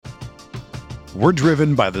We're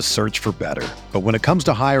driven by the search for better. But when it comes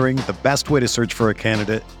to hiring, the best way to search for a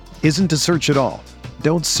candidate isn't to search at all.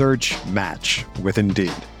 Don't search, match with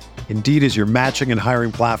Indeed. Indeed is your matching and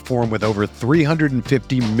hiring platform with over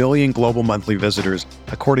 350 million global monthly visitors,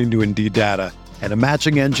 according to Indeed data, and a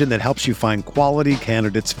matching engine that helps you find quality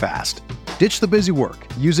candidates fast. Ditch the busy work.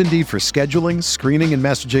 Use Indeed for scheduling, screening, and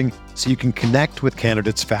messaging so you can connect with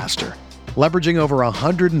candidates faster. Leveraging over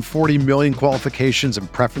 140 million qualifications and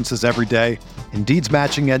preferences every day, Indeed's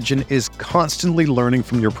matching engine is constantly learning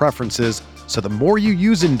from your preferences, so the more you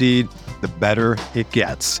use Indeed, the better it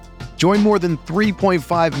gets. Join more than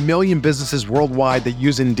 3.5 million businesses worldwide that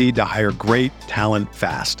use Indeed to hire great talent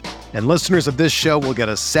fast. And listeners of this show will get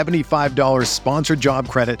a $75 sponsored job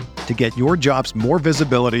credit to get your jobs more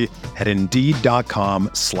visibility at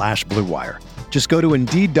Indeed.com/Blue Wire. Just go to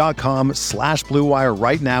Indeed.com/Blue Wire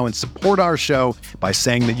right now and support our show by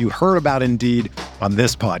saying that you heard about Indeed on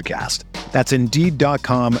this podcast. That's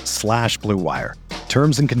Indeed.com/Blue Wire.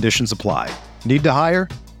 Terms and conditions apply. Need to hire?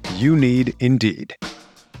 You need Indeed.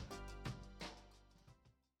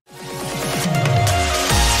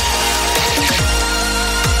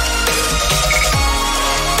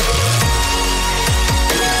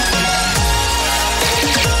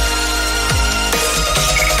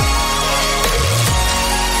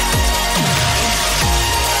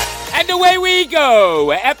 Away we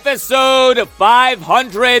go, episode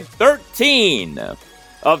 513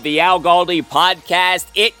 of the Al Galdi podcast.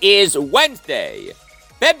 It is Wednesday,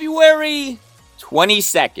 February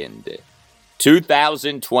 22nd,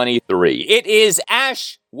 2023. It is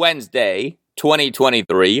Ash Wednesday,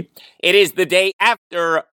 2023. It is the day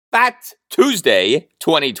after Fat Tuesday,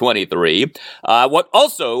 2023. What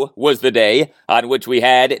also was the day on which we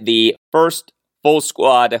had the first full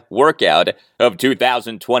squad workout of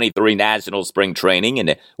 2023 National Spring Training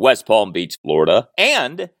in West Palm Beach, Florida,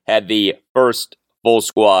 and had the first full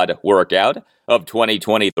squad workout of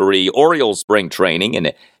 2023 Orioles Spring Training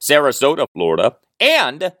in Sarasota, Florida,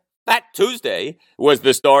 and Fat Tuesday was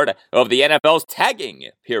the start of the NFL's tagging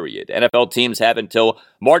period. NFL teams have until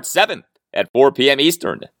March 7th at 4 p.m.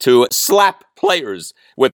 Eastern to slap players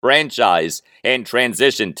with franchise and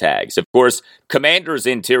transition tags. Of course, Commanders'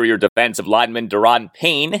 interior defensive lineman Daron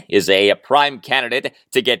Payne is a prime candidate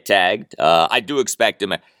to get tagged. I do expect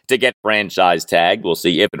him to get franchise tagged. We'll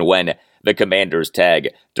see if and when the Commanders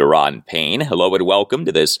tag Daron Payne. Hello and welcome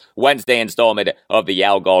to this Wednesday installment of the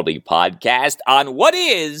Al Galdi podcast on what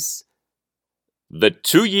is the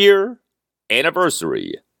 2-year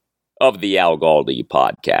anniversary of the Al Galdi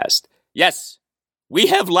podcast. Yes, we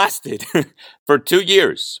have lasted for 2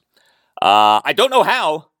 years. I don't know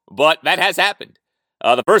how, but that has happened.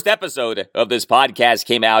 The first episode of this podcast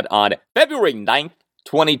came out on February 9th,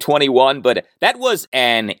 2021, but that was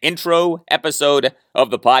an intro episode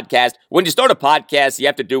of the podcast. When you start a podcast, you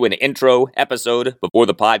have to do an intro episode before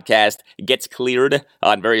the podcast gets cleared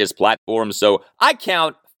on various platforms. So I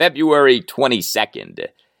count February 22nd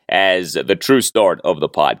as the true start of the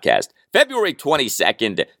podcast. February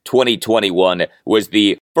 22nd, 2021 was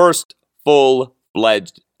the first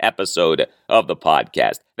full-fledged episode of the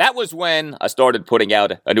podcast. That was when I started putting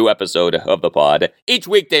out a new episode of the pod each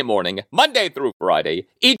weekday morning, Monday through Friday,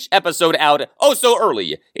 each episode out oh so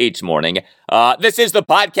early each morning. This is the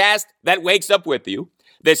podcast that wakes up with you.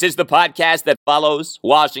 This is the podcast that follows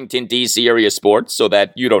Washington, D.C. area sports so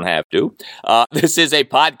that you don't have to. This is a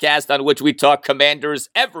podcast on which we talk Commanders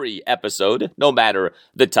every episode, no matter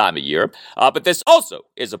the time of year. But this also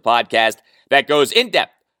is a podcast that goes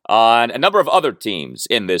in-depth on a number of other teams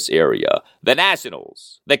in this area. The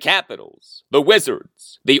Nationals, the Capitals, the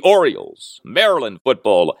Wizards, the Orioles, Maryland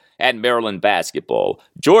football and Maryland basketball,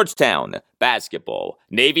 Georgetown basketball,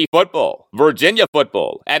 Navy football, Virginia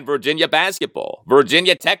football and Virginia basketball,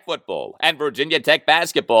 Virginia Tech football and Virginia Tech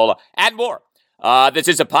basketball, and more. This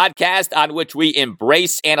is a podcast on which we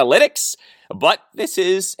embrace analytics, but this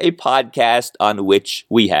is a podcast on which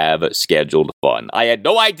we have scheduled fun. I had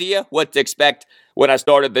no idea what to expect when I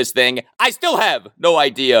started this thing. I still have no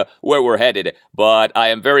idea where we're headed, but I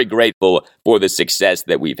am very grateful for the success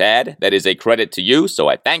that we've had. That is a credit to you, so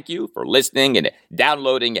I thank you for listening and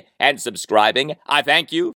downloading and subscribing. I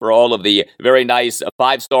thank you for all of the very nice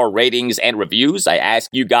 5-star ratings and reviews. I ask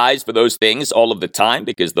you guys for those things all of the time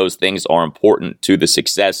because those things are important to the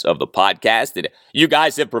success of the podcast, and you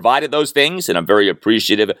guys have provided those things, and I'm very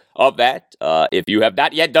appreciative of that. If you have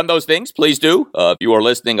not yet done those things, please do. If you are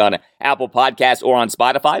listening on Apple Podcasts or on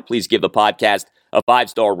Spotify, please give the podcast a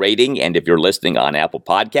 5-star rating. And if you're listening on Apple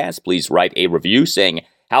Podcasts, please write a review saying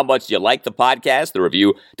how much you like the podcast. The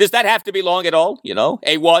review does not have to be long at all. You know,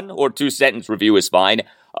 a 1 or 2 sentence review is fine.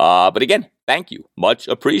 But again, thank you. Much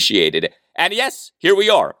appreciated. And yes, here we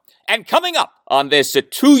are. And coming up on this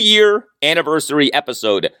 2-year anniversary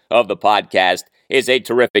episode of the podcast is a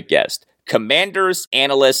terrific guest, Commanders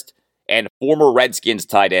analyst and former Redskins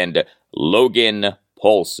tight end, Logan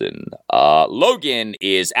Paulsen. Logan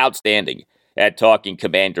is outstanding at talking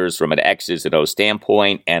Commanders from an X's and O's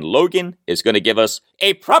standpoint, and Logan is going to give us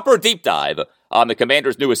a proper deep dive on the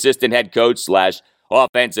Commanders' new assistant head coach /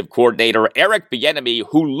 offensive coordinator, Eric Bieniemy,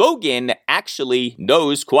 who Logan actually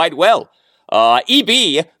knows quite well.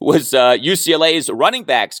 EB was UCLA's running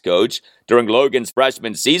backs coach during Logan's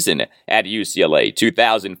freshman season at UCLA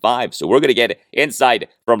 2005. So we're going to get insight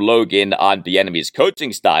from Logan on Bieniemy's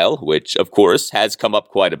coaching style, which, of course, has come up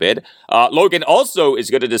quite a bit. Logan also is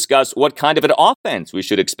going to discuss what kind of an offense we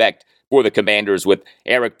should expect for the Commanders with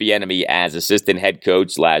Eric Bieniemy as assistant head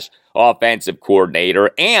coach / offensive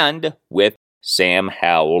coordinator, and with Sam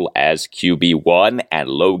Howell as QB1, and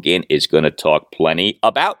Logan is going to talk plenty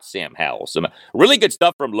about Sam Howell. Some really good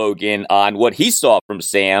stuff from Logan on what he saw from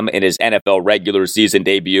Sam in his NFL regular season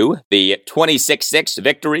debut, the 26-6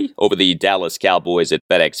 victory over the Dallas Cowboys at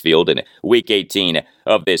FedEx Field in Week 18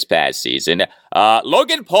 of this past season.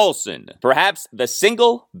 Logan Paulsen, perhaps the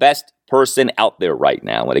single best person out there right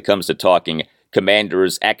now when it comes to talking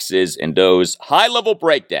Commanders, X's, and O's, high-level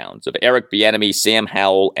breakdowns of Eric Bieniemy, Sam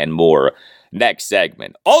Howell, and more. Next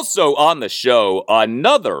segment. Also on the show,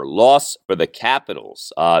 another loss for the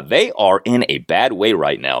Capitals. They are in a bad way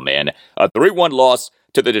right now, man. A 3-1 loss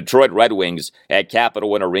to the Detroit Red Wings at Capital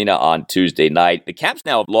One Arena on Tuesday night. The Caps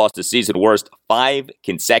now have lost a season-worst 5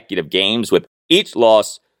 consecutive games, with each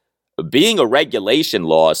loss being a regulation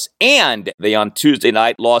loss, and they on Tuesday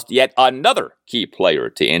night lost yet another key player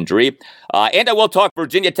to injury. And I will talk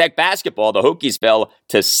Virginia Tech basketball. The Hokies fell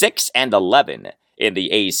to 6-11 in the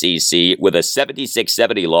ACC with a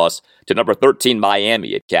 76-70 loss to number 13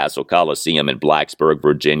 Miami at Castle Coliseum in Blacksburg,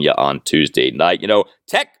 Virginia on Tuesday night. You know,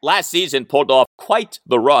 Tech last season pulled off quite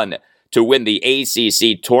the run to win the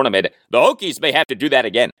ACC tournament. The Hokies may have to do that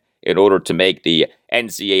again in order to make the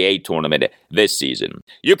NCAA tournament this season.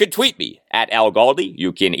 You can tweet me at Al Galdi.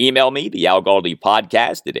 You can email me, the Al Galdi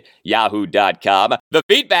podcast at yahoo.com. The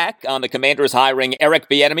feedback on the Commanders hiring Eric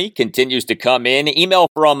Bieniemy continues to come in. Email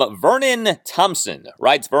from Vernon Thompson.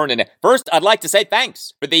 Writes Vernon, first, I'd like to say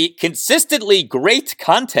thanks for the consistently great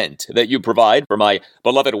content that you provide for my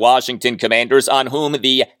beloved Washington Commanders, on whom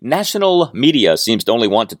the national media seems to only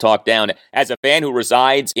want to talk down. As a fan who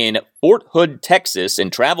resides in Fort Hood, Texas, and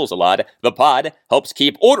travels a lot, the pod helps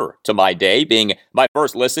keep order to my day, being my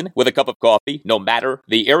first listen with a cup of coffee, no matter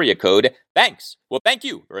the area code. Thanks. Well, thank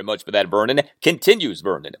you very much for that, Vernon. Continues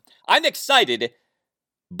Vernon. I'm excited,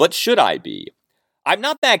 but should I be? I'm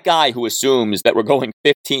not that guy who assumes that we're going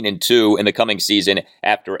 15-2 in the coming season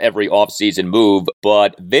after every offseason move,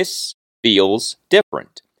 but this feels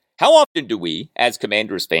different. How often do we, as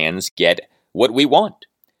Commanders fans, get what we want?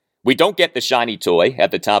 We don't get the shiny toy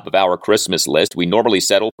at the top of our Christmas list. We normally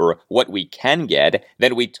settle for what we can get.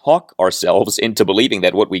 Then we talk ourselves into believing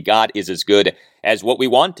that what we got is as good as what we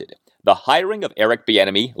wanted. The hiring of Eric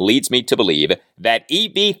Bieniemy leads me to believe that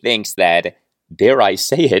EB thinks that, dare I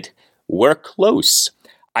say it, we're close.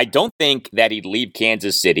 I don't think that he'd leave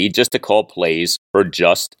Kansas City just to call plays for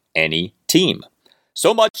just any team.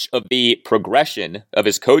 So much of the progression of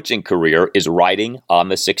his coaching career is riding on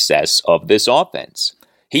the success of this offense.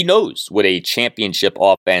 He knows what a championship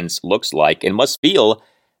offense looks like and must feel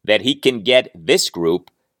that he can get this group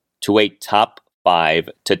to a top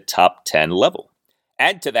 5 to top 10 level.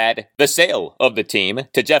 Add to that the sale of the team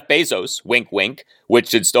to Jeff Bezos, wink wink, which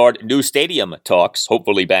should start new stadium talks,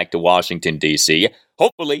 hopefully back to Washington, D.C.,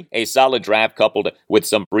 hopefully a solid draft coupled with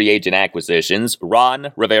some free agent acquisitions,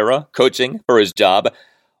 Ron Rivera coaching for his job.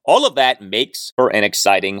 All of that makes for an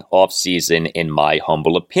exciting offseason, in my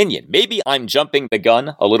humble opinion. Maybe I'm jumping the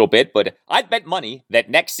gun a little bit, but I'd bet money that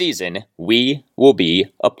next season we will be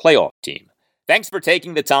a playoff team. Thanks for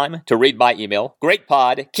taking the time to read my email. Great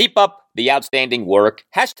pod. Keep up the outstanding work.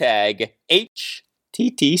 #HTTC.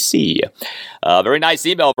 Very nice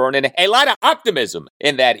email, Vernon. A lot of optimism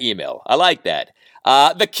in that email. I like that.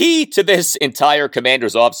 The key to this entire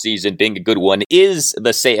Commanders offseason being a good one is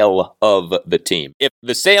the sale of the team. If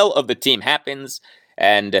the sale of the team happens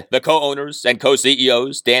and the co-owners and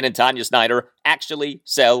co-CEOs, Dan and Tanya Snyder, actually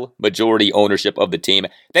sell majority ownership of the team,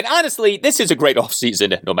 then honestly, this is a great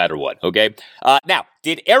offseason no matter what, okay? Now,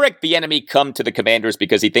 did Eric Bieniemy come to the Commanders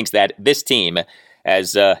because he thinks that this team,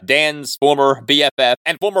 as Dan's former BFF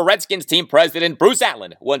and former Redskins team president Bruce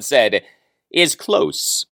Allen once said, is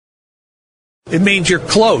close? It means you're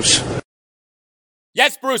close.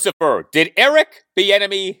 Yes, Brucifer, did Eric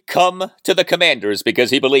Bieniemy come to the Commanders because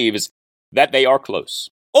he believes that they are close?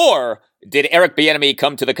 Or Did Eric Bieniemy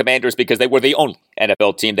come to the Commanders because they were the only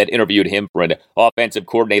NFL team that interviewed him for an offensive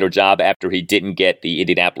coordinator job after he didn't get the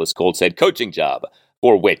Indianapolis Colts head coaching job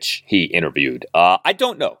for which he interviewed? I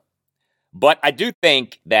don't know. But I do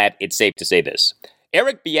think that it's safe to say this.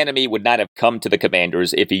 Eric Bieniemy would not have come to the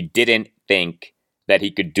Commanders if he didn't think that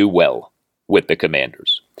he could do well with the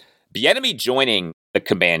Commanders. Bieniemy joining the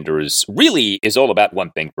Commanders really is all about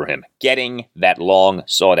one thing for him, getting that long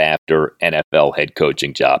sought-after NFL head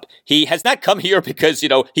coaching job. He has not come here because,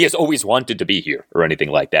 he has always wanted to be here or anything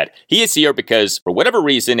like that. He is here because, for whatever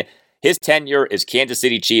reason, his tenure as Kansas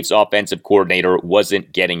City Chiefs offensive coordinator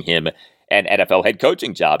wasn't getting him an NFL head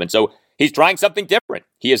coaching job. And so he's trying something different.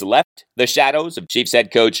 He has left the shadows of Chiefs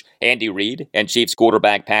head coach Andy Reid and Chiefs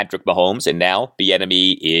quarterback Patrick Mahomes, and now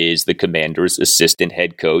Bieniemy is the Commanders' assistant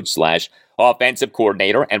head coach / offensive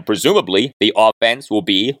coordinator, and presumably the offense will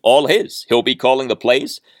be all his. He'll be calling the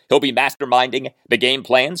plays. He'll be masterminding the game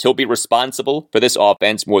plans. He'll be responsible for this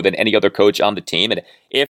offense more than any other coach on the team. And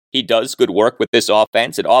if he does good work with this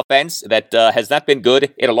offense, an offense that has not been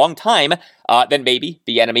good in a long time, then maybe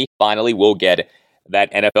Bieniemy finally will get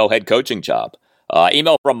that NFL head coaching job.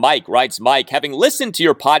 Email from Mike writes, Mike, having listened to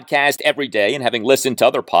your podcast every day and having listened to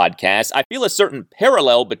other podcasts, I feel a certain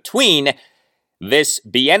parallel between this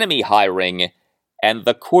Bieniemy hiring and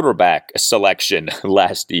the quarterback selection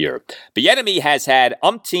last year. Bieniemy has had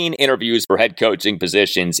umpteen interviews for head coaching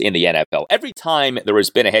positions in the NFL. Every time there has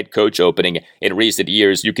been a head coach opening in recent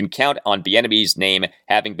years, you can count on Bieniemy's name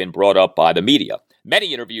having been brought up by the media.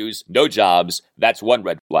 Many interviews, no jobs, that's one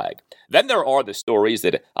red flag. Then there are the stories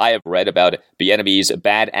that I have read about Bieniemy's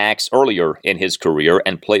bad acts earlier in his career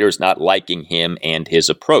and players not liking him and his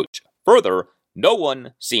approach. Further, no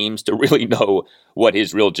one seems to really know what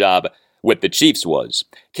his real job with the Chiefs was.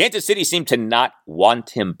 Kansas City seemed to not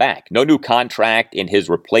want him back. No new contract, and his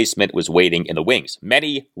replacement was waiting in the wings.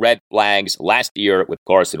 Many red flags last year with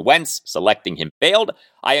Carson Wentz. Selecting him failed.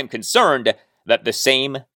 I am concerned that the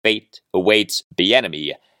same fate awaits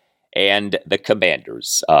Bieniemy and the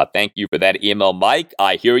Commanders. Thank you for that email, Mike.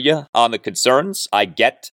 I hear you on the concerns. I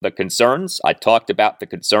get the concerns. I talked about the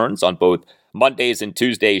concerns on both Mondays and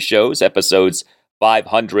Tuesday shows, episodes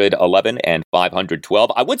 511 and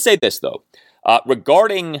 512. I would say this, though.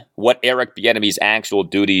 Regarding what Eric Bieniemy's actual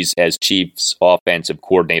duties as Chiefs offensive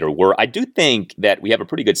coordinator were, I do think that we have a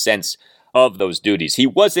pretty good sense of those duties. He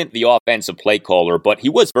wasn't the offensive play caller, but he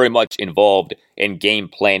was very much involved in game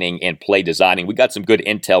planning and play designing. We got some good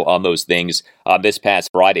intel on those things on this past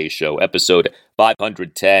Friday's show, episode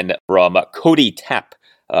 510 from Cody Tapp,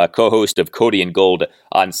 co-host of Cody and Gold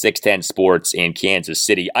on 610 Sports in Kansas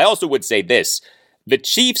City. I also would say this. The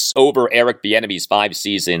Chiefs over Eric Bieniemy's 5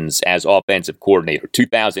 seasons as offensive coordinator,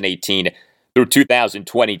 2018 through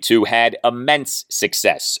 2022, had immense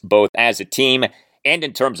success, both as a team and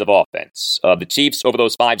in terms of offense. The Chiefs over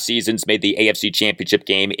those 5 seasons made the AFC Championship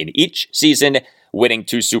game in each season, winning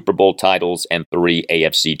 2 Super Bowl titles and 3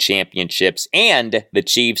 AFC championships. And the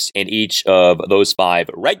Chiefs in each of those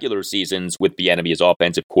 5 regular seasons with Bieniemy as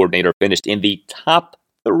offensive coordinator finished in the top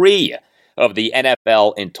 3 of the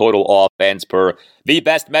NFL in total offense per the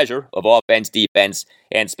best measure of offense, defense,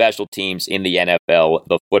 and special teams in the NFL,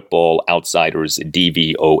 the Football Outsiders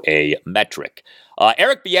DVOA metric.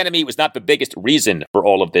 Eric Bieniemy was not the biggest reason for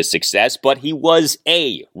all of this success, but he was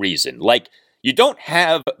a reason. You don't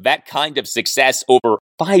have that kind of success over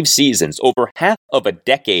 5 seasons, over half of a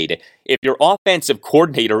decade, if your offensive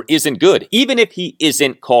coordinator isn't good, even if he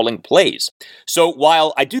isn't calling plays. So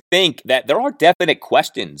while I do think that there are definite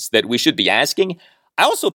questions that we should be asking, I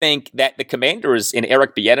also think that the Commanders in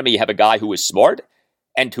Eric Bieniemy have a guy who is smart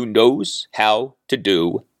and who knows how to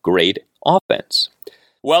do great offense.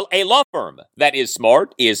 Well, a law firm that is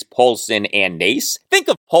smart is Paulsen and Nace. Think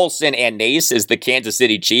of Paulsen and Nace as the Kansas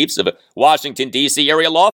City Chiefs of Washington, D.C.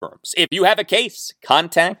 area law firms. If you have a case,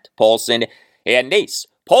 contact Paulsen and Nace.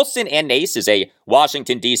 Paulsen and Nace is a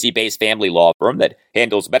Washington, D.C.-based family law firm that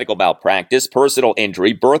handles medical malpractice, personal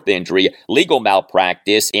injury, birth injury, legal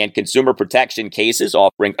malpractice, and consumer protection cases,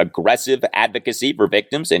 offering aggressive advocacy for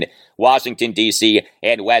victims in Washington, D.C.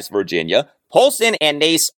 and West Virginia. Paulsen and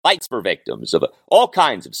Nace fights for victims of all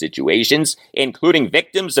kinds of situations, including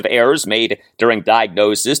victims of errors made during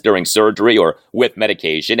diagnosis, during surgery, or with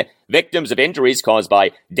medication, victims of injuries caused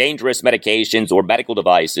by dangerous medications or medical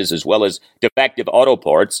devices, as well as defective auto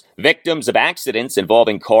parts, victims of accidents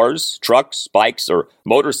involving cars, trucks, bikes, or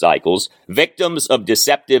motorcycles, victims of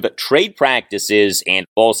deceptive trade practices and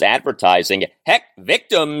false advertising, heck,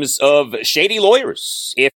 victims of shady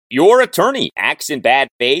lawyers. If your attorney acts in bad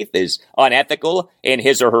faith, is unethical in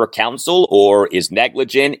his or her counsel, or is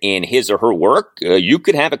negligent in his or her work, you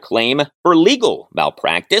could have a claim for legal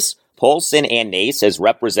malpractice. Paulsen and Nace has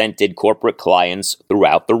represented corporate clients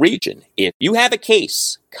throughout the region. If you have a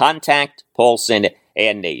case, contact Paulsen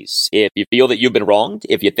and Nace. If you feel that you've been wronged,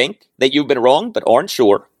 if you think that you've been wronged but aren't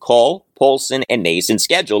sure, call Paulsen and Nace and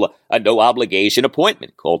schedule a no-obligation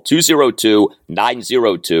appointment. Call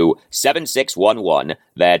 202-902-7611.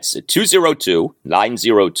 That's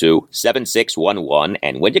 202-902-7611.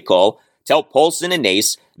 And when you call, tell Paulsen and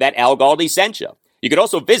Nace that Al Galdi sent you. You can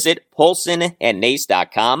also visit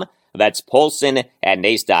PaulsenandNace.com. That's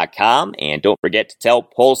PaulsenandNace.com. And don't forget to tell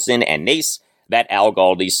Paulsen and Nace that Al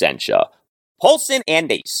Galdi sent you. Paulsen and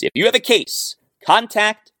Nace. If you have a case,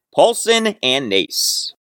 contact Paulsen and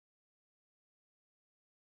Nace.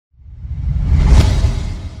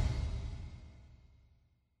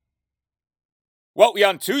 Well, we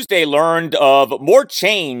on Tuesday learned of more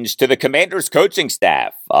change to the Commanders' coaching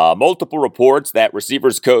staff. Multiple reports that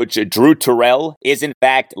receivers coach Drew Terrell is in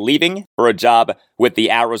fact leaving for a job with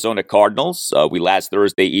the Arizona Cardinals. We last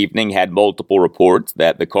Thursday evening had multiple reports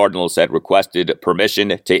that the Cardinals had requested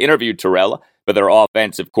permission to interview Terrell for their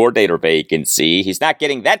offensive coordinator vacancy. He's not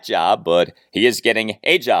getting that job, but he is getting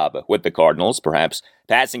a job with the Cardinals, perhaps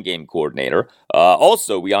passing game coordinator.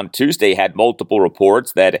 Also, we on Tuesday had multiple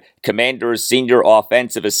reports that Commanders' senior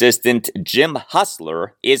offensive assistant Jim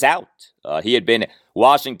Hustler is out. He had been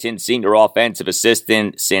Washington's senior offensive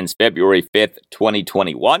assistant since February 5th,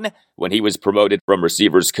 2021, when he was promoted from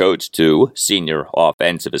receivers coach to senior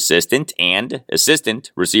offensive assistant, and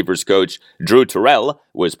assistant receivers coach Drew Terrell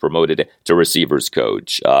was promoted to receivers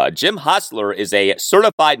coach. Jim Hustler is a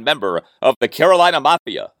certified member of the Carolina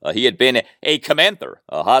Mafia. He had been a Commander.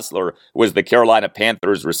 Hustler was the Carolina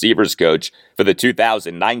Panthers receivers coach for the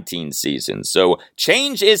 2019 season. So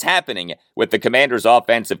change is happening with the Commanders'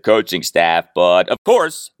 offensive coaching staff, but of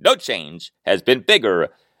course, no change has been bigger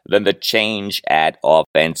than the change at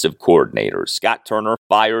offensive coordinator. Scott Turner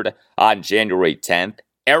fired on January 10th.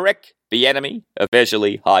 Eric Bieniemy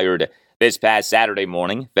officially hired this past Saturday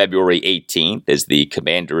morning, February 18th, as the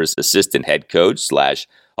Commanders' assistant head coach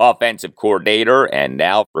 / offensive coordinator. And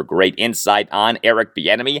now for great insight on Eric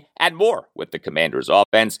Bieniemy and more with the Commanders'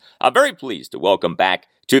 offense, I'm very pleased to welcome back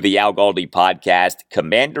to the Al Galdi podcast,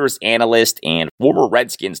 Commanders analyst and former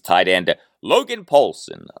Redskins tight end Logan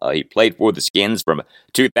Paulsen. He played for the Skins from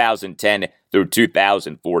 2010 through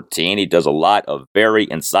 2014. He does a lot of very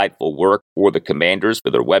insightful work for the Commanders for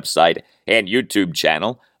their website and YouTube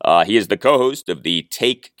channel. He is the co-host of the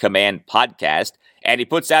Take Command podcast, and he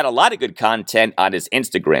puts out a lot of good content on his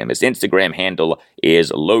Instagram. His Instagram handle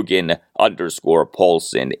is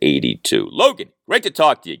Logan_Paulsen82. Logan, great to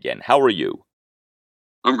talk to you again. How are you?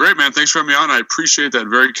 I'm great, man. Thanks for having me on. I appreciate that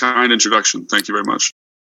very kind introduction. Thank you very much.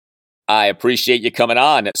 I appreciate you coming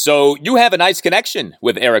on. So you have a nice connection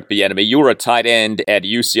with Eric Bieniemy. You were a tight end at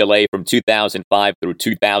UCLA from 2005 through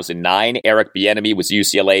 2009. Eric Bieniemy was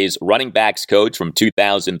UCLA's running backs coach from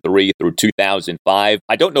 2003 through 2005.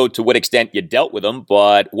 I don't know to what extent you dealt with him,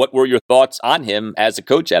 but what were your thoughts on him as a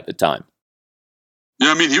coach at the time? Yeah,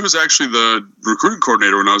 I mean, he was actually the recruiting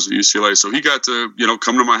coordinator when I was at UCLA. So he got to,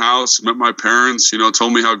 come to my house, met my parents,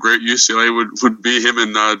 told me how great UCLA would be. Him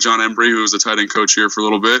and John Embry, who was the tight end coach here for a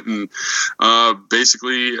little bit. And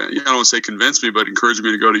basically, I don't want to say convinced me, but encouraged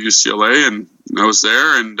me to go to UCLA. And I was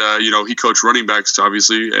there. And, he coached running backs,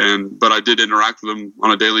 obviously. But I did interact with him on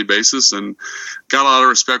a daily basis and got a lot of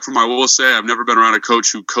respect from him. I will say I've never been around a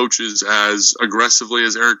coach who coaches as aggressively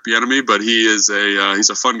as Eric Bieniemy, but he's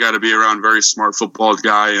a fun guy to be around, very smart football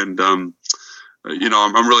guy, and I'm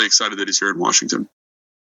really excited that he's here in Washington.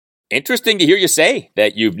 Interesting to hear you say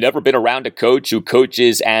that you've never been around a coach who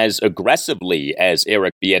coaches as aggressively as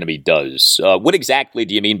Eric Bieniemy does. What exactly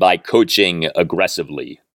do you mean by coaching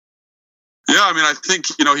aggressively? Yeah, I mean, I think,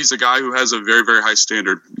 he's a guy who has a very, very high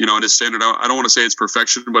standard, and his standard, I don't want to say it's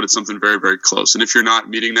perfection, but it's something very, very close. And if you're not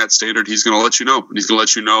meeting that standard, he's going to let you know. And he's going to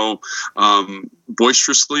let you know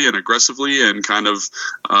boisterously and aggressively, and kind of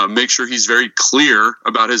make sure he's very clear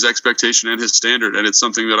about his expectation and his standard. And it's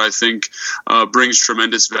something that I think brings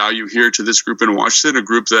tremendous value here to this group in Washington, a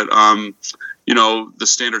group that the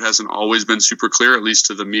standard hasn't always been super clear, at least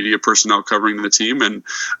to the media personnel covering the team. And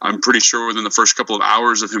I'm pretty sure within the first couple of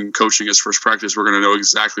hours of him coaching his first practice, we're going to know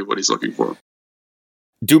exactly what he's looking for.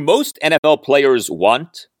 Do most NFL players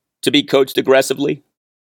want to be coached aggressively?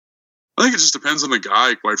 I think it just depends on the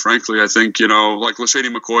guy, quite frankly. I think, like Lashady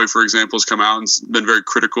McCoy, for example, has come out and been very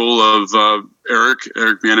critical of Eric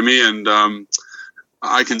Bieniemy, and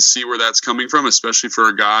I can see where that's coming from, especially for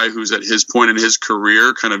a guy who's at his point in his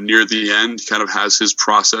career, kind of near the end, kind of has his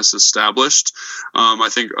process established. I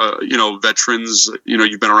think, veterans,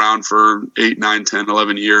 you've been around for 8, 9, 10,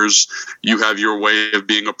 11 years. You have your way of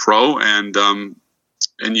being a pro. And,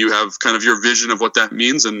 and you have kind of your vision of what that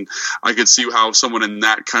means. And I could see how someone in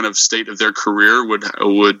that kind of state of their career would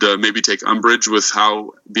maybe take umbrage with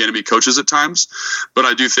how Bieniemy coaches at times. But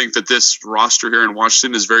I do think that this roster here in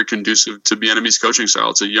Washington is very conducive to Bieniemy's coaching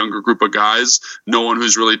style. It's a younger group of guys, no one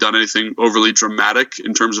who's really done anything overly dramatic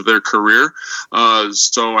in terms of their career.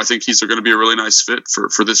 So I think he's going to be a really nice fit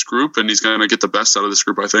for this group, and he's going to get the best out of this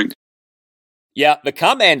group, I think. Yeah, the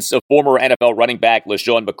comments of former NFL running back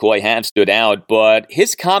LeSean McCoy have stood out, but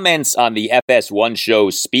his comments on the FS1 show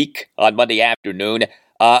Speak on Monday afternoon,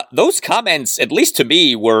 those comments, at least to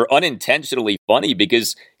me, were unintentionally funny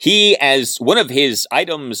because he, as one of his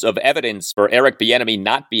items of evidence for Eric Bieniemy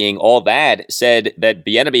not being all that, said that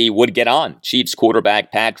Bieniemy would get on Chiefs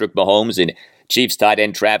quarterback Patrick Mahomes and Chiefs tight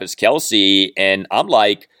end Travis Kelce, and I'm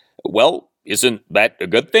like, well, isn't that a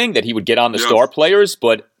good thing that he would get on the star players?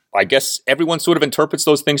 But I guess everyone sort of interprets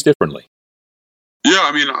those things differently. Yeah,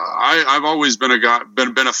 I mean, I've always been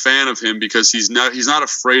a fan of him because he's not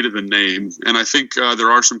afraid of the name, and I think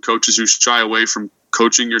there are some coaches who shy away from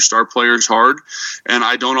coaching your star players hard, and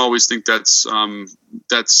I don't always think that's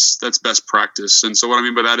best practice. And so what I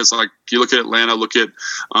mean by that is, like, you look at Atlanta, look at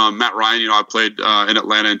Matt Ryan. I played in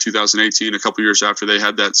Atlanta in 2018, a couple years after they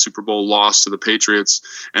had that Super Bowl loss to the Patriots,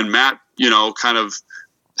 and Matt, kind of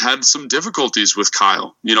had some difficulties with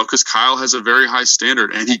Kyle, because Kyle has a very high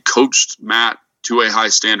standard, and he coached Matt to a high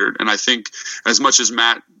standard. And I think as much as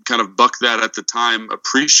Matt kind of bucked that at the time,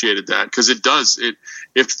 appreciated that, because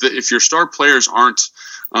if your star players aren't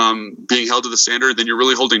being held to the standard, then you're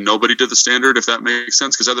really holding nobody to the standard, if that makes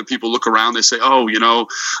sense. Because other people look around, they say,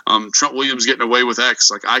 Trent Williams getting away with X,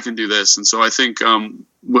 like I can do this. And so I think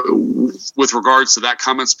with regards to that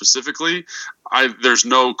comment specifically, there's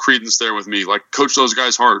no credence there with me. Like, coach those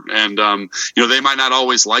guys hard, and they might not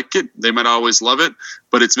always like it, they might not always love it,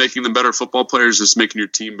 but it's making them better football players. It's making your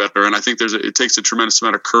team better, and I think it takes a tremendous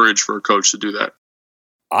amount of courage for a coach to do that.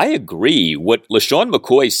 I agree. What LeSean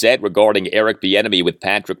McCoy said regarding Eric Bieniemy with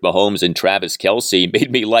Patrick Mahomes and Travis Kelce made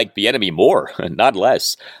me like Bieniemy more, not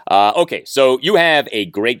less. Okay, so you have a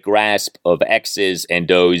great grasp of X's and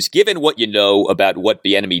O's. Given what you know about what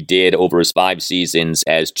Bieniemy did over his 5 seasons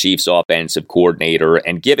as Chiefs offensive coordinator,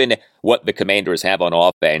 and given what the Commanders have on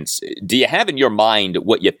offense, do you have in your mind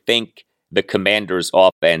what you think the Commanders'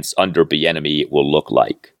 offense under Bieniemy will look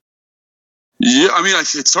like? Yeah, I mean,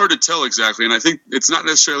 it's hard to tell exactly, and I think it's not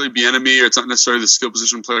necessarily Bieniemy, or it's not necessarily the skill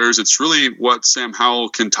position players. It's really what Sam Howell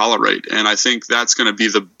can tolerate, and I think that's going to be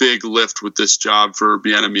the big lift with this job for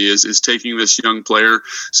Bieniemy is taking this young player,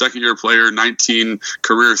 second-year player, 19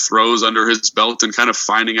 career throws under his belt, and kind of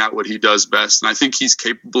finding out what he does best. And I think he's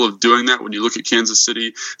capable of doing that. When you look at Kansas City,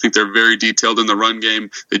 I think they're very detailed in the run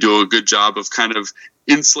game. They do a good job of kind of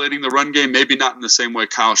insulating the run game, maybe not in the same way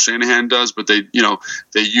Kyle Shanahan does, but they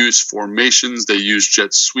use formations, they use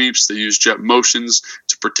jet sweeps, they use jet motions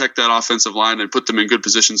to protect that offensive line and put them in good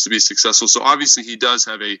positions to be successful. So obviously he does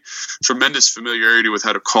have a tremendous familiarity with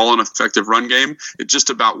how to call an effective run game. It's just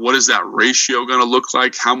about what is that ratio going to look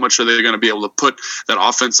like? How much are they going to be able to put that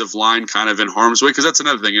offensive line kind of in harm's way? Because that's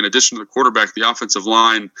another thing. In addition to the quarterback, the offensive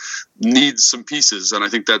line needs some pieces, and I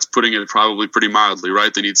think that's putting it probably pretty mildly,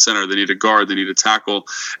 right? They need center, they need a guard, they need a tackle,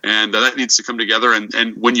 and that needs to come together.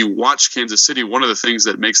 And when you watch Kansas City, one of the things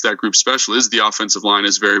that makes that group special is the offensive line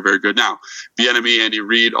is very, very good. Now, Bieniemy, Andy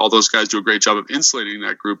Reid, all those guys do a great job of insulating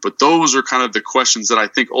that group, but those are kind of the questions that I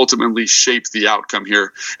think ultimately shape the outcome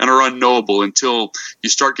here and are unknowable until you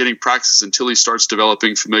start getting practice, until he starts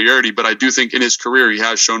developing familiarity. But I do think in his career he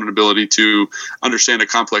has shown an ability to understand a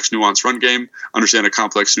complex, nuanced run game, understand a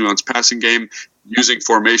complex, nuanced passing game, using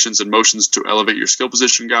formations and motions to elevate your skill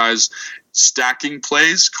position guys, stacking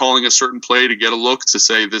plays, calling a certain play to get a look to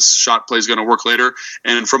say this shot play is going to work later.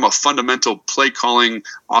 And from a fundamental play calling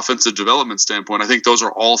offensive development standpoint, I think those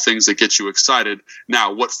are all things that get you excited.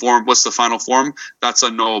 Now, what's the final form? That's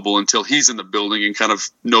unknowable until he's in the building and kind of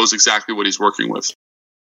knows exactly what he's working with.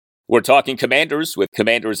 We're talking Commanders with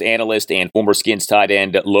Commanders analyst and former Skins tight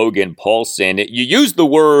end Logan Paulsen. You used the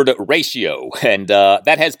word ratio, and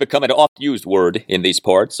that has become an oft-used word in these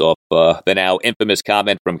parts of the now infamous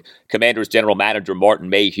comment from Commanders general manager Martin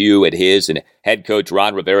Mayhew at his and head coach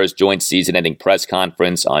Ron Rivera's joint season-ending press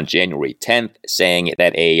conference on January 10th, saying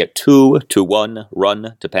that a 2-to-1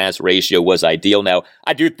 run-to-pass ratio was ideal. Now,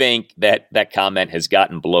 I do think that comment has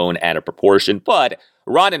gotten blown out of proportion, but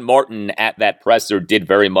Ron and Martin at that presser did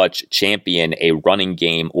very much champion a running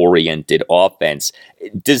game-oriented offense.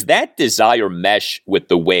 Does that desire mesh with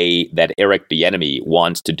the way that Eric Bieniemy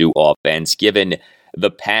wants to do offense, given the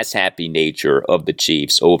pass-happy nature of the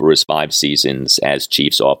Chiefs over his 5 seasons as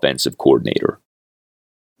Chiefs offensive coordinator?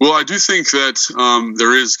 Well, I do think that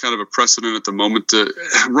there is kind of a precedent at the moment to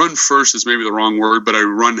run first is maybe the wrong word, but a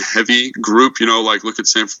run heavy group, like look at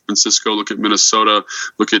San Francisco, look at Minnesota,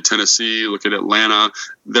 look at Tennessee, look at Atlanta.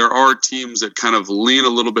 There are teams that kind of lean a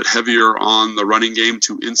little bit heavier on the running game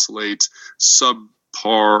to insulate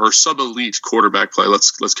subpar or sub-elite quarterback play.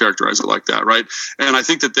 Let's characterize it like that, right? And I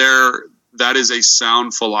think that is a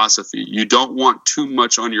sound philosophy. You don't want too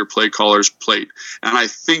much on your play caller's plate. And I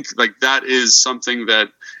think that is something that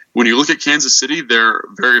when you look at Kansas City, they're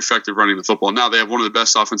very effective running the football. Now they have one of the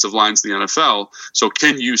best offensive lines in the NFL. So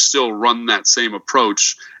can you still run that same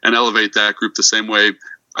approach and elevate that group the same way?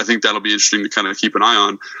 I think that'll be interesting to kind of keep an eye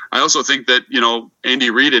on. I also think that, Andy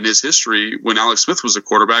Reid in his history, when Alex Smith was a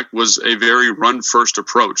quarterback, was a very run-first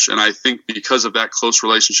approach. And I think because of that close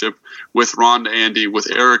relationship with Ron to Andy,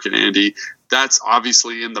 with Eric and Andy, that's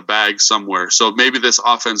obviously in the bag somewhere. So maybe this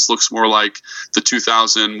offense looks more like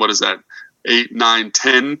the 8, 9,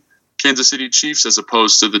 10 Kansas City Chiefs as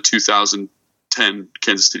opposed to the 2010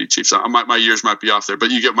 Kansas City Chiefs. My years might be off there, but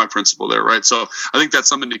you get my principle there, right? So I think that's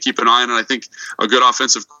something to keep an eye on, and I think a good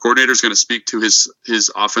offensive coordinator is going to speak to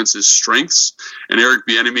his offense's strengths, and Eric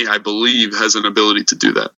Bieniemy, I believe, has an ability to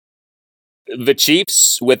do that. The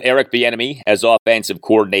Chiefs, with Eric Bieniemy as offensive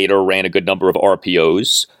coordinator, ran a good number of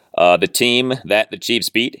RPOs. The team that the Chiefs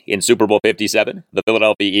beat in Super Bowl 57, the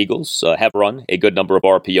Philadelphia Eagles, have run a good number of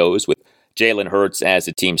RPOs with Jalen Hurts as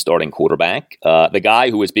the team starting quarterback. The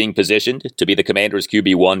guy who is being positioned to be the Commanders'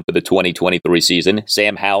 QB1 for the 2023 season,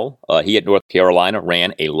 Sam Howell, he at North Carolina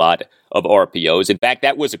ran a lot of RPOs. In fact,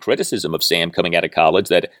 that was a criticism of Sam coming out of college,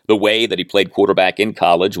 that the way that he played quarterback in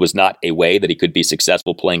college was not a way that he could be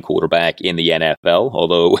successful playing quarterback in the NFL.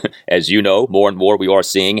 Although, as you know, more and more we are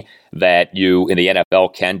seeing that you in the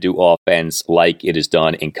NFL can do offense like it is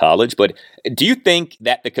done in college. But do you think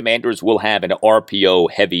that the Commanders will have an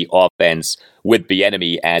RPO-heavy offense with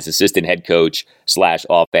Bieniemy as assistant head coach /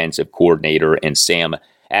 offensive coordinator and Sam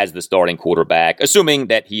as the starting quarterback, assuming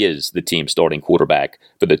that he is the team's starting quarterback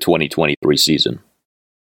for the 2023 season?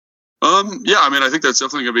 I think that's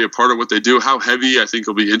definitely going to be a part of what they do. How heavy, I think,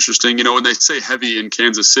 will be interesting. When they say heavy in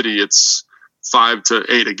Kansas City, it's 5 to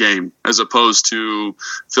 8 a game, as opposed to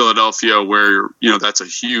Philadelphia, where that's a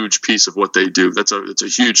huge piece of what they do. It's a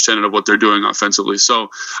huge tenet of what they're doing offensively. So,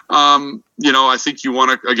 I think you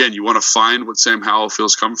want to find what Sam Howell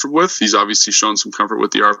feels comfortable with. He's obviously shown some comfort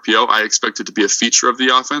with the RPO. I expect it to be a feature of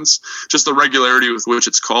the offense. Just the regularity with which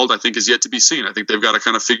it's called, I think, is yet to be seen. I think they've got to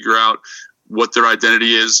kind of figure out what their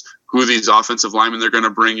identity is, who these offensive linemen they're going to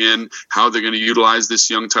bring in, how they're going to utilize this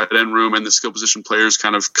young tight end room and the skill position players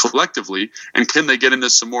kind of collectively, and can they get into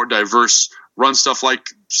some more diverse run stuff like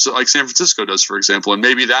San Francisco does, for example, and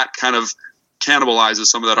maybe that kind of cannibalizes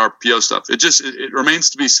some of that RPO stuff. It remains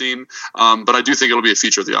to be seen, but I do think it'll be a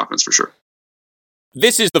feature of the offense for sure.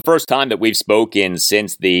 This is the first time that we've spoken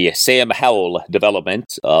since the Sam Howell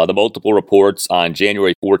development. The multiple reports on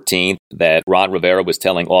January 14th that Ron Rivera was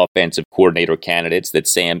telling offensive coordinator candidates that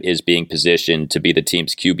Sam is being positioned to be the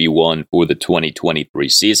team's QB1 for the 2023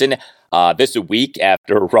 season. This a week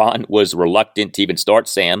after Ron was reluctant to even start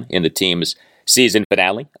Sam in the team's season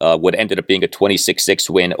finale, what ended up being a 26-6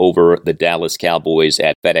 win over the Dallas Cowboys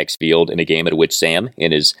at FedEx Field in a game at which Sam,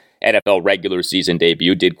 in his NFL regular season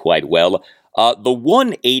debut, did quite well. The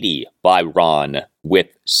 180 by Ron with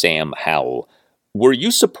Sam Howell. Were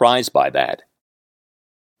you surprised by that?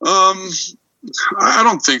 I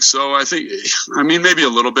don't think so. Maybe a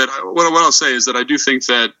little bit. What I'll say is that I do think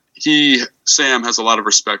that Sam has a lot of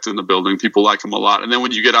respect in the building. People like him a lot. And then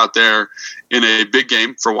when you get out there in a big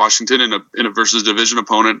game for Washington in a versus division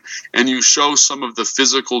opponent, and you show some of the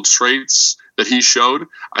physical traits that he showed,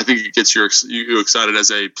 I think it gets you excited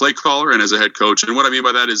as a play caller and as a head coach. And what I mean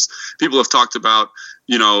by that is people have talked about,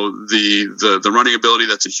 the running ability.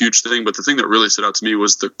 That's a huge thing. But the thing that really stood out to me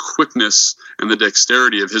was the quickness and the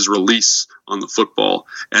dexterity of his release on the football.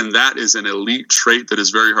 And that is an elite trait that is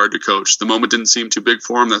very hard to coach. The moment didn't seem too big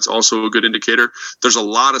for him. That's also a good indicator. There's a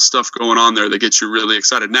lot of stuff going on there that gets you really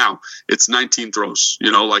excited. Now, it's 19 throws.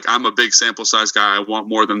 I'm a big sample size guy. I want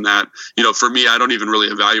more than that. For me, I don't even really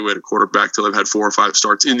evaluate a quarterback till I've had 4 or 5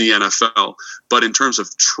 starts in the NFL. But in terms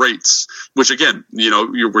of traits, which again,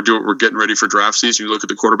 we're getting ready for draft season. You look at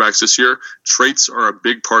the quarterbacks this year, traits are a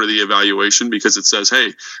big part of the evaluation because it says,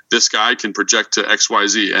 hey, this guy can project to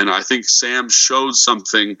XYZ. And I think Sam shows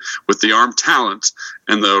something with the arm talent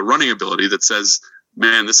and the running ability that says,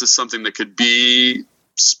 man, this is something that could be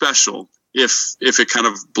special if it kind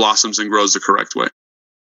of blossoms and grows the correct way.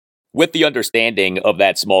 With the understanding of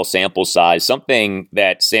that small sample size, something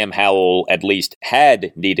that Sam Howell at least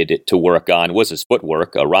had needed to work on was his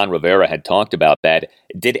footwork. Ron Rivera had talked about that.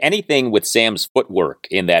 Did anything with Sam's footwork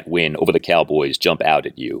in that win over the Cowboys jump out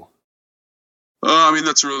at you?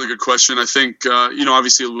 That's a really good question. I think,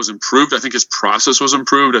 obviously it was improved. I think his process was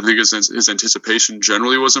improved. I think his anticipation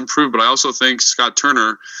generally was improved. But I also think Scott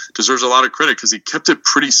Turner deserves a lot of credit because he kept it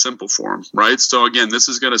pretty simple for him, right? So, again, this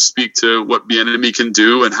is going to speak to what Bieniemy can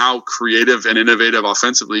do and how creative and innovative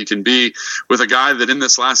offensively he can be with a guy that in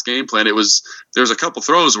this last game plan, there's a couple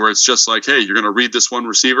throws where it's just like, hey, you're going to read this one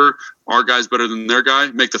receiver. Our guy's better than their guy.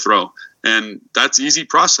 Make the throw. And that's easy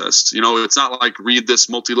processed. It's not like read this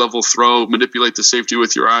multi-level throw, manipulate the safety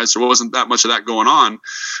with your eyes. There wasn't that much of that going on.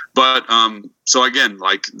 But so again,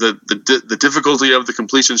 like the difficulty of the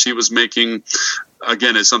completions he was making,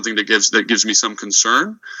 again, is something that gives me some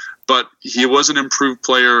concern. But he was an improved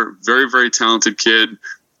player, very, very talented kid.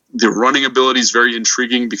 The running ability is very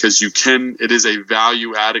intriguing because it is a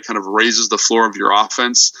value add. It kind of raises the floor of your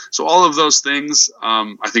offense. So all of those things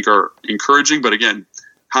I think are encouraging. But again,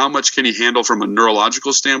 how much can he handle from a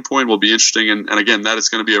neurological standpoint will be interesting. And again, that is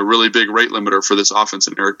going to be a really big rate limiter for this offense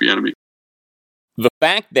and Eric Bieniemy. The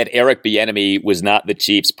fact that Eric Bieniemy was not the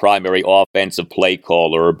Chiefs' primary offensive play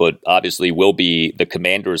caller, but obviously will be the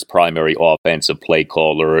Commanders' primary offensive play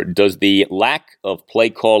caller, does the lack of play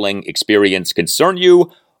calling experience concern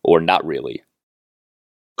you or not really?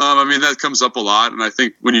 That comes up a lot. And I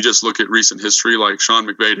think when you just look at recent history, like Sean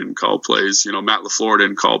McVay didn't call plays, Matt LaFleur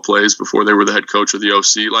didn't call plays before they were the head coach of the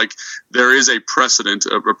OC. Like there is a precedent,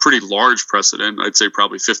 a pretty large precedent. I'd say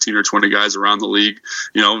probably 15 or 20 guys around the league,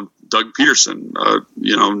 Doug Peterson,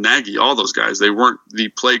 Nagy, all those guys, they weren't the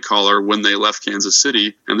play caller when they left Kansas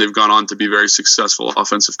City, and they've gone on to be very successful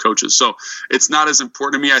offensive coaches. So it's not as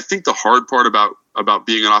important to me. I think the hard part about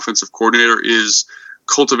being an offensive coordinator is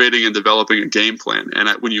cultivating and developing a game plan. And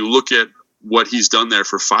when you look at what he's done there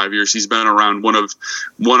for 5 years, he's been around one of,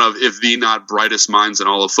 if the not brightest minds in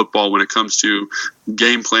all of football when it comes to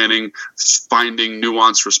game planning, finding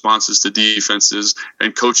nuanced responses to defenses,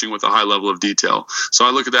 and coaching with a high level of detail. So I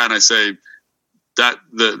look at that and I say that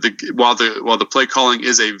while the play calling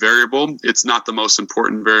is a variable, it's not the most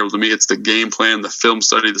important variable to me. It's the game plan, the film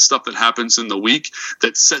study, the stuff that happens in the week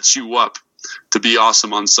that sets you up to be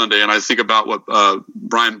awesome on Sunday. And I think about what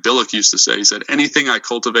Brian Billick used to say. He said, anything I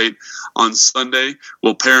cultivate on Sunday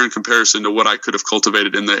will pale in comparison to what I could have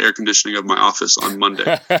cultivated in the air conditioning of my office on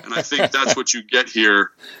Monday. And I think that's what you get here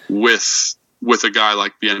with a guy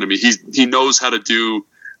like Bieniemy. He knows how to do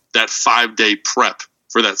that 5-day prep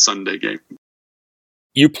for that Sunday game.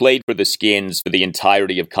 You played for the Skins for the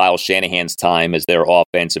entirety of Kyle Shanahan's time as their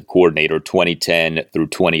offensive coordinator, 2010 through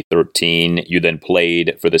 2013. You then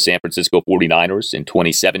played for the San Francisco 49ers in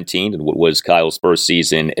 2017 in what was Kyle's first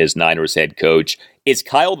season as Niners head coach. Is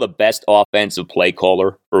Kyle the best offensive play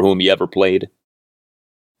caller for whom you ever played?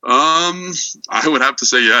 I would have to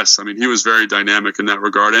say yes. He was very dynamic in that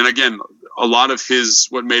regard. And again, a lot of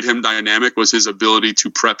what made him dynamic was his ability to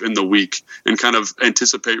prep in the week and kind of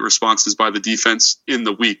anticipate responses by the defense in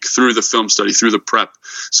the week through the film study, through the prep.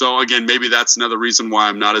 So again, maybe that's another reason why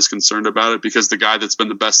I'm not as concerned about it, because the guy that's been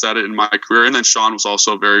the best at it in my career, and then Sean was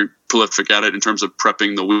also very prolific at it in terms of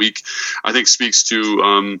prepping the week, I think speaks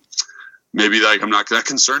to, maybe I'm not that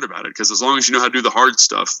concerned about it, because as long as you know how to do the hard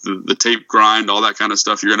stuff, the tape grind, all that kind of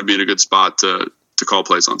stuff, you're going to be in a good spot to call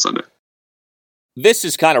plays on Sunday. This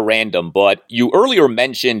is kind of random, but you earlier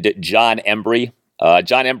mentioned John Embry.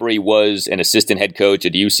 John Embry was an assistant head coach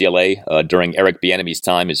at UCLA during Eric Bieniemy's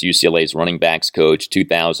time as UCLA's running backs coach,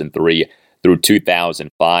 2003 through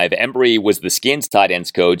 2005. Embry was the Skins tight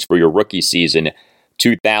ends coach for your rookie season,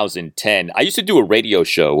 2010. I used to do a radio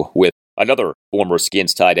show with another former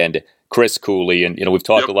Skins tight end, Chris Cooley, and we've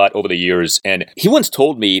talked a lot over the years, and he once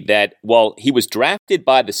told me that while he was drafted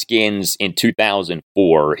by the Skins in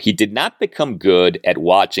 2004, he did not become good at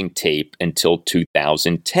watching tape until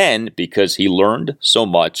 2010 because he learned so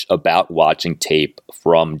much about watching tape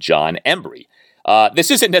from John Embry.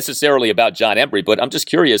 This isn't necessarily about John Embry, but I'm just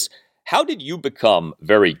curious, how did you become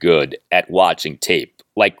very good at watching tape?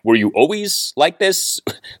 Like, were you always like this?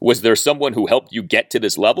 Was there someone who helped you get to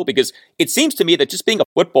this level? Because it seems to me that just being a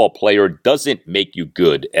football player doesn't make you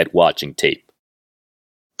good at watching tape.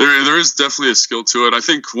 There is definitely a skill to it. I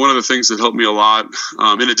think one of the things that helped me a lot,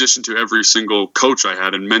 in addition to every single coach I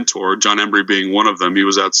had and mentor, John Embry being one of them, he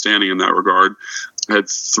was outstanding in that regard. I had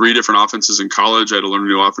 3 different offenses in college. I had to learn a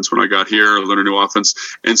new offense when I got here, learn a new offense.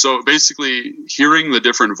 And so basically hearing the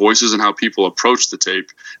different voices and how people approach the tape,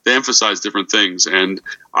 they emphasize different things. And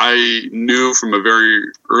I knew from a very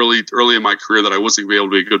early in my career that I wasn't going to be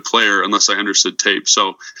able to be a good player unless I understood tape.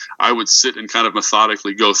 So I would sit and kind of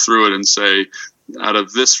methodically go through it and say, out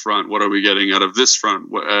of this front, what are we getting? Out of this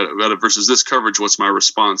front, out of versus this coverage, what's my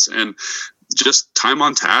response? And just time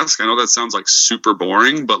on task. I know that sounds like super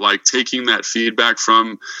boring, but like taking that feedback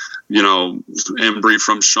from, Embry,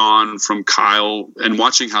 from Sean, from Kyle, and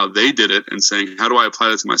watching how they did it and saying, how do I apply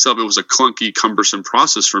that to myself? It was a clunky, cumbersome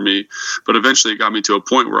process for me, but eventually it got me to a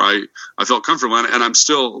point where I felt comfortable, and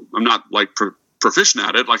I'm not like proficient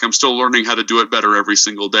at it. Like I'm still learning how to do it better every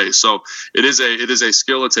single day. So it is a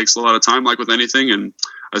skill. It takes a lot of time, like with anything. And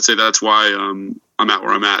I'd say that's why I'm at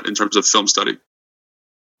where I'm at in terms of film study.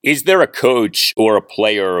 Is there a coach or a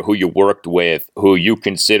player who you worked with who you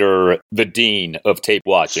consider the dean of tape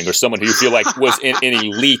watching, or someone who you feel like was an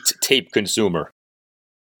elite tape consumer?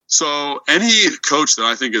 So any coach that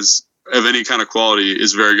I think is of any kind of quality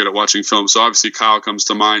is very good at watching film. So obviously Kyle comes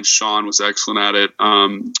to mind. Sean was excellent at it.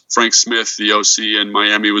 Frank Smith, the OC in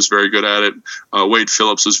Miami, was very good at it. Wade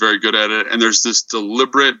Phillips was very good at it. And there's this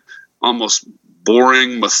deliberate, almost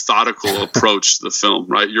boring, methodical approach to the film,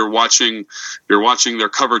 right? You're watching their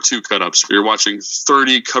cover 2 cut-ups. You're watching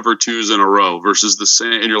 30 cover 2s in a row versus the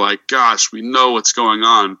same. And you're like, gosh, we know what's going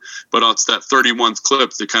on. But it's that 31st clip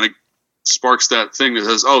that kind of sparks that thing that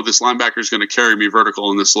says, oh, this linebacker is going to carry me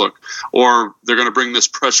vertical in this look, or they're going to bring this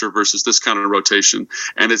pressure versus this kind of rotation.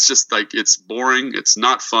 And it's just like, it's boring. It's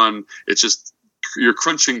not fun. It's just, you're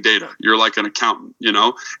crunching data. You're like an accountant,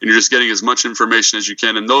 and you're just getting as much information as you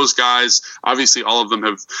can. And those guys, obviously all of them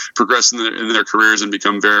have progressed in their careers and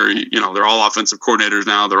become very, they're all offensive coordinators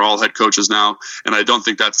now. They're all head coaches now. And I don't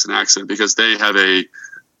think that's an accident, because they have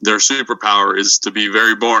their superpower is to be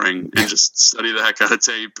very boring and just study the heck out of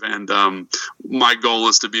tape. And my goal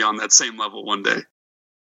is to be on that same level one day.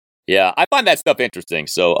 Yeah, I find that stuff interesting,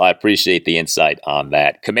 so I appreciate the insight on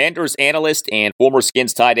that. Commanders analyst and former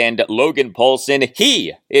Skins tight end Logan Paulsen,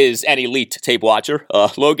 he is an elite tape watcher.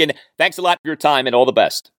 Logan, thanks a lot for your time and all the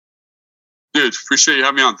best. Dude, appreciate you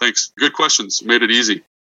having me on. Thanks. Good questions. Made it easy.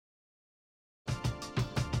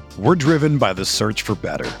 We're driven by the search for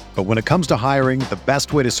better. But when it comes to hiring, the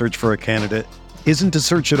best way to search for a candidate isn't to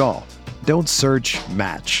search at all. Don't search,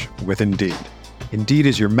 match with Indeed. Indeed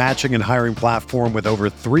is your matching and hiring platform with over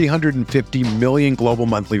 350 million global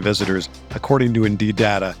monthly visitors, according to Indeed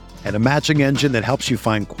data, and a matching engine that helps you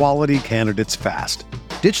find quality candidates fast.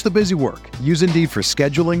 Ditch the busy work. Use Indeed for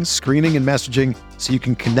scheduling, screening, and messaging so you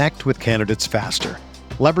can connect with candidates faster.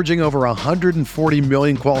 Leveraging over 140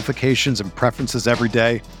 million qualifications and preferences every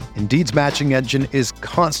day, Indeed's matching engine is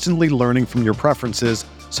constantly learning from your preferences,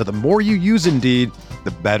 so the more you use Indeed,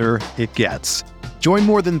 the better it gets. Join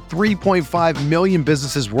more than 3.5 million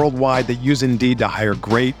businesses worldwide that use Indeed to hire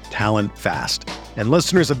great talent fast. And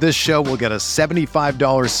listeners of this show will get a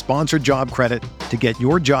 $75 sponsored job credit to get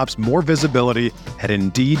your jobs more visibility at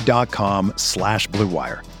Indeed.com/Blue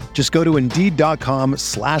Wire. Just go to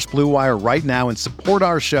Indeed.com/Blue Wire right now and support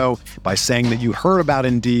our show by saying that you heard about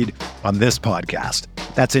Indeed on this podcast.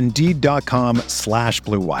 That's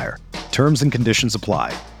Indeed.com/Blue Wire. Terms and conditions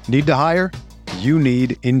apply. Need to hire? You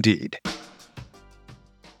need Indeed.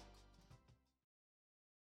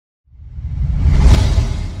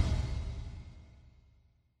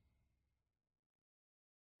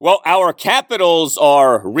 Well, our Capitals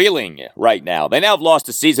are reeling right now. They now have lost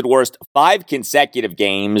a season-worst 5 consecutive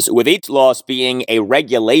games, with each loss being a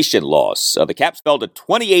regulation loss. The Caps fell to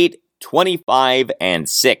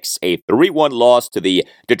 28-25-6, a 3-1 loss to the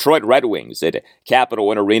Detroit Red Wings at Capital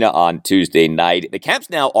One Arena on Tuesday night. The Caps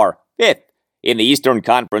now are 5th in the Eastern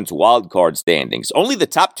Conference wildcard standings. Only the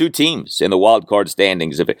top 2 teams in the wildcard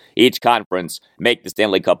standings of each conference make the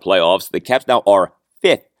Stanley Cup playoffs. The Caps now are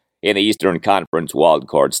 5th in the Eastern Conference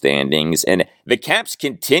wildcard standings, and the Caps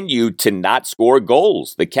continue to not score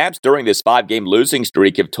goals. The Caps during this 5-game losing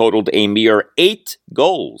streak have totaled a mere 8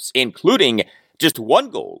 goals, including just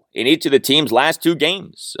 1 goal in each of the team's last 2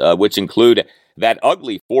 games, which include that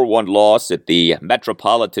ugly 4-1 loss at the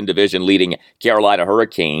Metropolitan Division leading Carolina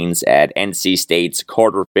Hurricanes at NC State's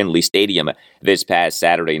Carter Finley Stadium this past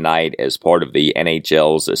Saturday night as part of the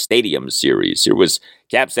NHL's Stadium Series. Here was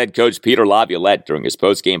Caps head coach Peter Laviolette during his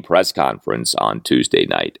post-game press conference on Tuesday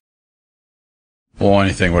night. Well,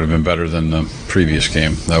 anything would have been better than the previous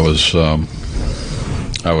game. That was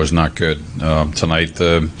not good. Tonight,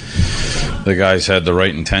 the guys had the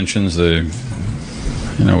right intentions.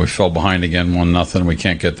 We fell behind again 1-0. We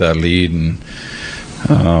can't get that lead, and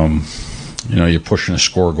you're pushing to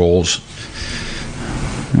score goals.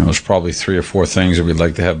 there's probably 3 or 4 things that we'd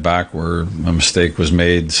like to have back where a mistake was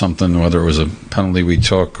made, something, whether it was a penalty we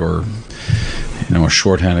took or a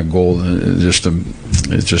shorthanded goal.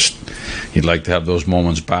 It's just you'd like to have those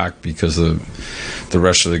moments back, because the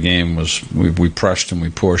rest of the game was we pressed and we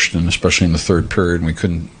pushed, and especially in the third period, we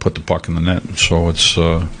couldn't put the puck in the net. So it's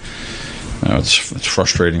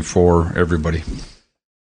frustrating for everybody.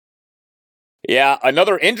 Yeah,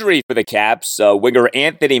 another injury for the Caps. Winger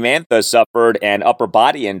Anthony Mantha suffered an upper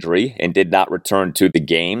body injury and did not return to the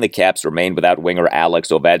game. The Caps remained without winger Alex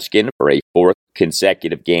Ovechkin for a 4th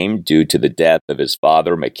consecutive game due to the death of his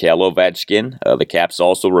father, Mikhail Ovechkin. The Caps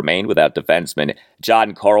also remained without defenseman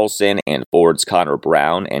John Carlson and forwards Connor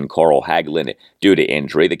Brown and Carl Hagelin due to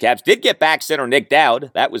injury. The Caps did get back center Nick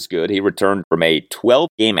Dowd. That was good. He returned from a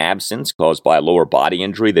 12-game absence caused by a lower body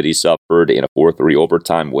injury that he suffered in a 4-3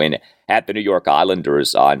 overtime win at the New York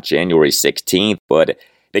Islanders on January 16th. But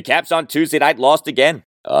the Caps on Tuesday night lost again.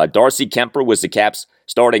 Darcy Kemper was the Caps'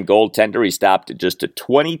 starting goaltender. He stopped just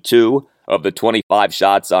 22 of the 25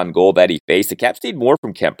 shots on goal that he faced. The Caps need more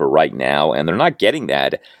from Kemper right now, and they're not getting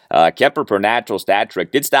that. Kemper, per natural stat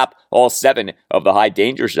trick, did stop all 7 of the high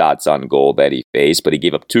danger shots on goal that he faced, but he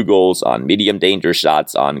gave up 2 goals on medium danger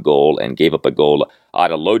shots on goal and gave up a goal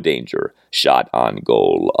on a low danger shot on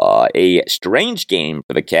goal. A strange game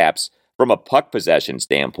for the Caps from a puck possession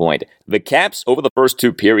standpoint. The Caps over the first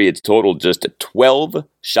 2 periods totaled just 12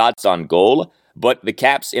 shots on goal, but the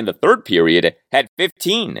Caps in the third period had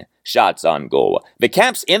 15 shots on goal. The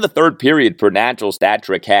Caps in the third period, per natural stat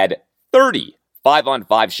trick, had 30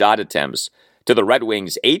 5-on-5 shot attempts to the Red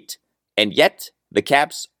Wings 8, and yet the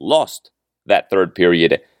Caps lost that third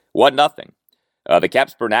period 1-0. The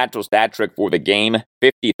Caps per natural stat trick for the game,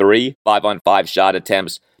 53 5-on-5 shot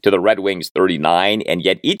attempts to the Red Wings 39, and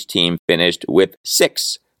yet each team finished with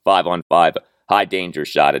 6 5-on-5 high danger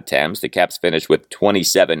shot attempts. The Caps finished with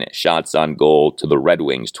 27 shots on goal to the Red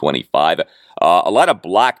Wings 25. A lot of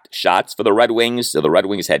blocked shots for the Red Wings. So the Red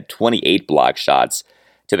Wings had 28 blocked shots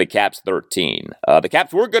to the Caps 13. The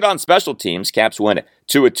Caps were good on special teams. Caps went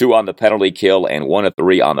 2-2 on the penalty kill and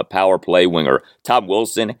 1-3 on the power play. Winger Tom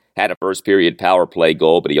Wilson had a first period power play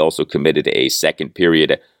goal, but he also committed a second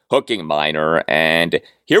period hooking minor. And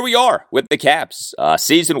here we are with the Caps.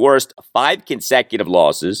 Season worst 5 consecutive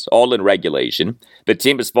losses, all in regulation. The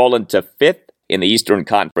team has fallen to 5th in the Eastern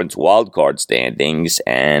Conference wildcard standings,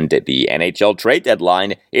 and the NHL trade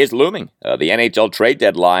deadline is looming. The NHL trade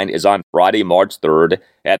deadline is on Friday, March 3rd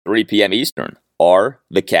at 3 p.m. Eastern. Are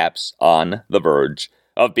the Caps on the verge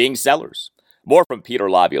of being sellers? More from Peter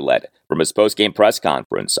Laviolette from his post-game press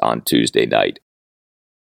conference on Tuesday night.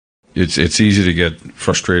 It's easy to get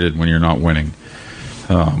frustrated when you're not winning,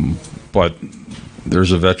 but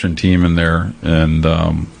there's a veteran team in there, and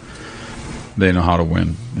they know how to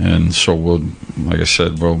win. And so we'll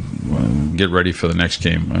get ready for the next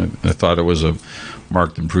game. I thought it was a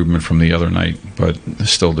marked improvement from the other night, but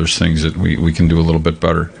still there's things that we can do a little bit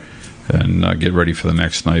better and get ready for the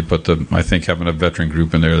next night. But I think having a veteran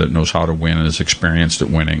group in there that knows how to win and is experienced at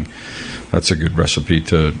winning, that's a good recipe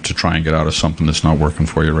to try and get out of something that's not working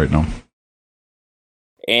for you right now.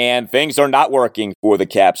 And things are not working for the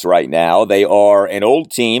Caps right now. They are an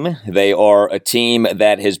old team. They are a team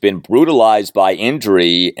that has been brutalized by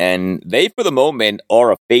injury, and they, for the moment,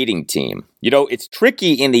 are a fading team. You know, it's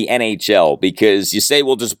tricky in the NHL because you say,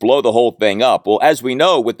 well, just blow the whole thing up. Well, as we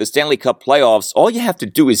know, with the Stanley Cup playoffs, all you have to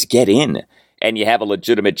do is get in, and you have a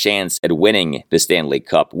legitimate chance at winning the Stanley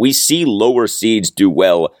Cup. We see lower seeds do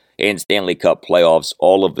well in Stanley Cup playoffs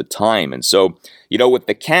all of the time. And so, you know, with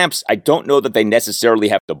the Caps, I don't know that they necessarily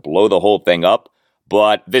have to blow the whole thing up,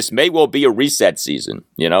 but this may well be a reset season.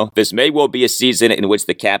 You know, this may well be a season in which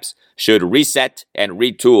the Caps should reset and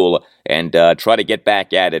retool and try to get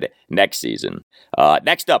back at it next season.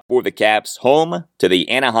 Next up for the Caps, home to the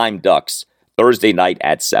Anaheim Ducks, Thursday night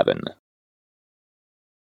at 7.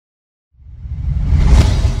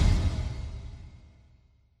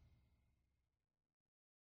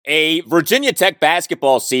 A Virginia Tech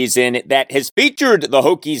basketball season that has featured the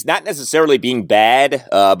Hokies not necessarily being bad,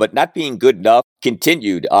 but not being good enough,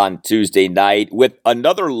 continued on Tuesday night with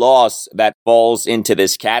another loss that falls into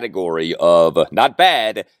this category of not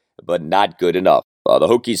bad, but not good enough. The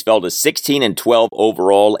Hokies fell to 16-12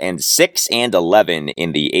 overall and 6-11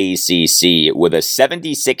 in the ACC with a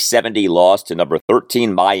 76-70 loss to number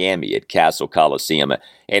 13 Miami at Castle Coliseum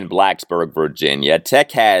in Blacksburg, Virginia.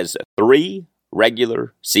 Tech has 3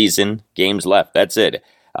 regular season games left. That's it.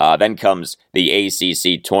 Then comes the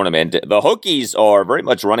ACC tournament. The Hokies are very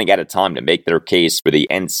much running out of time to make their case for the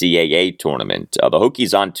NCAA tournament. The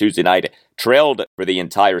Hokies on Tuesday night trailed for the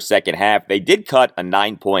entire second half. They did cut a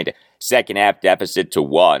 9-point second half deficit to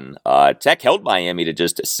 1. Tech held Miami to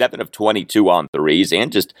just 7 of 22 on threes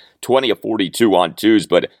and just 20 of 42 on twos,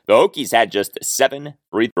 but the Hokies had just 7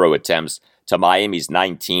 free throw attempts to Miami's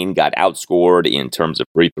 19, got outscored in terms of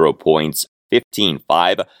free throw points,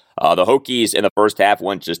 15-5. The Hokies in the first half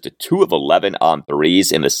went just 2 of 11 on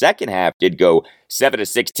threes. In the second half, did go 7 of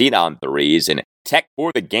 16 on threes, and Tech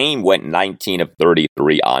for the game went 19 of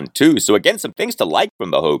 33 on twos. So again, some things to like from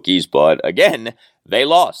the Hokies, but again, they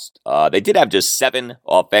lost. They did have just 7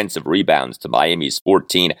 offensive rebounds to Miami's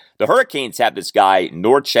 14. The Hurricanes have this guy,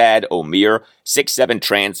 Norchad Omier, 6'7"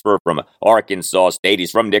 transfer from Arkansas State.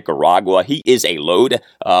 He's from Nicaragua. He is a load.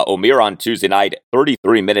 Omier on Tuesday night,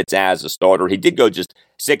 33 minutes as a starter. He did go just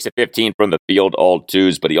 6 of 15 from the field, all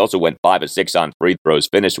twos, but he also went 5 of 6 on free throws,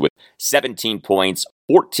 finished with 17 points,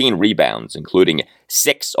 14 rebounds, including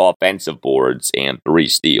 6 offensive boards and 3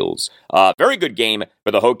 steals. Very good game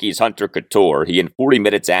for the Hokies' Hunter Couture. He, in 40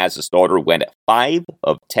 minutes as a starter, went 5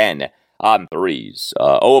 of 10 on threes.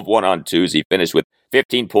 0 of 1 on twos. He finished with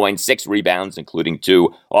 15 points, 6 rebounds, including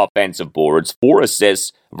 2 offensive boards, 4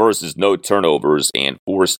 assists versus no turnovers, and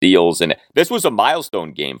 4 steals. And this was a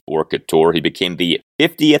milestone game for Couture. He became the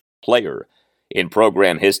 50th player in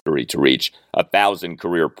program history to reach 1,000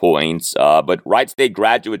 career points. But Wright State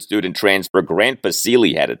graduate student transfer Grant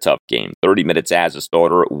Basile had a tough game. 30 minutes as a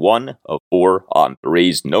starter, 1 of 4 on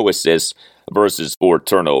threes, no assists versus 4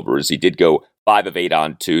 turnovers. He did go 5 of 8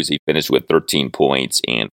 on twos. He finished with 13 points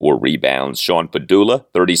and 4 rebounds. Sean Padula,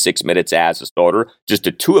 36 minutes as a starter, just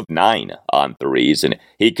a 2 of 9 on threes, and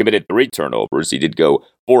he committed 3 turnovers. He did go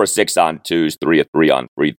 4 of 6 on twos, 3 of 3 on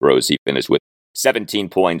free throws. He finished with 17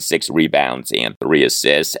 points, 6 rebounds, and 3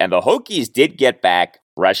 assists. And the Hokies did get back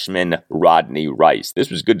freshman Rodney Rice.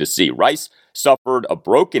 This was good to see. Rice suffered a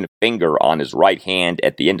broken finger on his right hand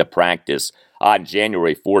at the end of practice on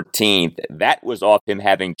January 14th. That was off him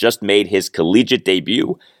having just made his collegiate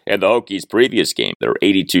debut in the Hokies' previous game, their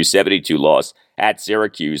 82-72 loss at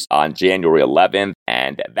Syracuse on January 11th,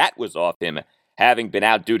 and that was off him having been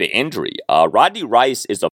out due to injury. Rodney Rice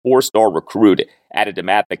is a 4-star recruit at a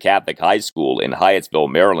DeMatha Catholic High School in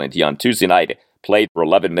Hyattsville, Maryland. He on Tuesday night played for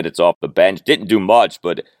 11 minutes off the bench. Didn't do much,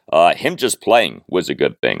 but him just playing was a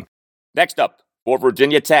good thing. Next up, for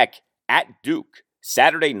Virginia Tech at Duke,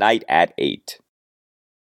 Saturday night at 8.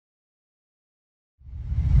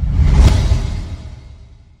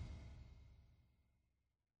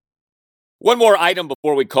 One more item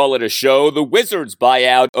before we call it a show. The Wizards'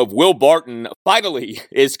 buyout of Will Barton finally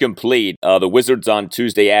is complete. The Wizards on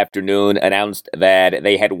Tuesday afternoon announced that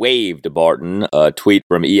they had waived Barton. A tweet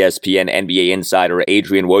from ESPN NBA insider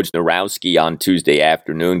Adrian Wojnarowski on Tuesday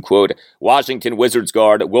afternoon, quote, Washington Wizards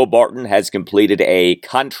guard Will Barton has completed a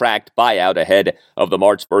contract buyout ahead of the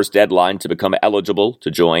March 1st deadline to become eligible to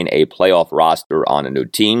join a playoff roster on a new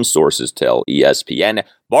team, sources tell ESPN.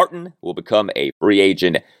 Barton will become a free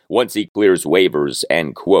agent once he clears waivers,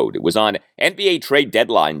 end quote. It was on NBA trade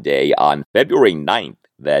deadline day on February 9th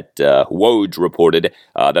that Woj reported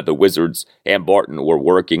that the Wizards and Barton were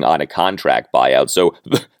working on a contract buyout. So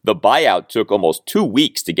the buyout took almost 2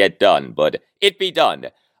 weeks to get done, but it be done.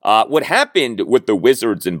 What happened with the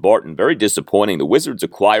Wizards and Barton, very disappointing. The Wizards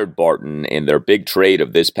acquired Barton in their big trade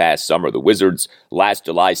of this past summer. The Wizards, last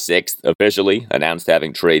July 6th, officially announced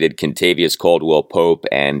having traded Kentavious Caldwell-Pope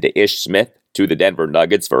and Ish Smith to the Denver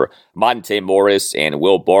Nuggets for Monte Morris and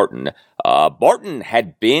Will Barton. Barton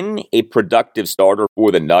had been a productive starter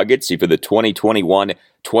for the Nuggets. He, for the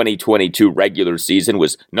 2021-2022 regular season,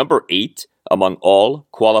 was number 8 among all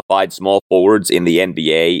qualified small forwards in the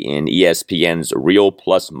NBA in ESPN's real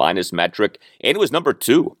plus-minus metric, and was number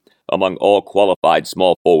 2 among all qualified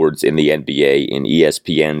small forwards in the NBA in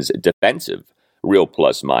ESPN's defensive real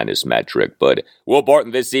plus-minus metric. But Will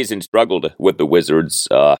Barton this season struggled with the Wizards,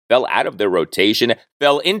 fell out of their rotation,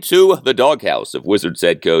 fell into the doghouse of Wizards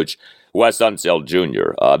head coach Wes Unseld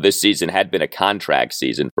Jr. This season had been a contract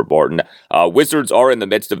season for Barton. Wizards are in the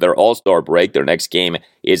midst of their All-Star break. Their next game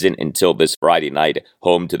isn't until this Friday night,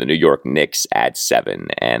 home to the New York Knicks at 7.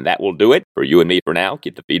 And that will do it for you and me for now.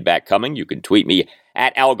 Keep the feedback coming. You can tweet me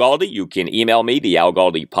at Al Galdi. You can email me, the Al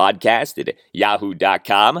Galdi podcast at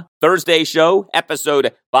yahoo.com. Thursday show,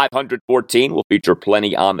 episode 514, will feature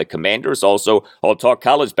plenty on the Commanders. Also, I'll talk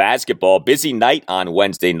college basketball. Busy night on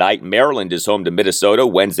Wednesday night. Maryland is home to Minnesota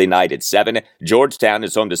Wednesday night at 7. Georgetown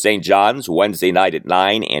is home to St. John's Wednesday night at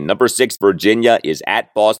 9. And number 6, Virginia, is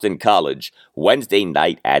at Boston College Wednesday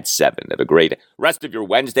night at 7. Have a great rest of your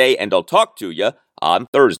Wednesday, and I'll talk to you on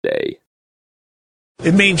Thursday.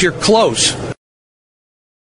 It means you're close.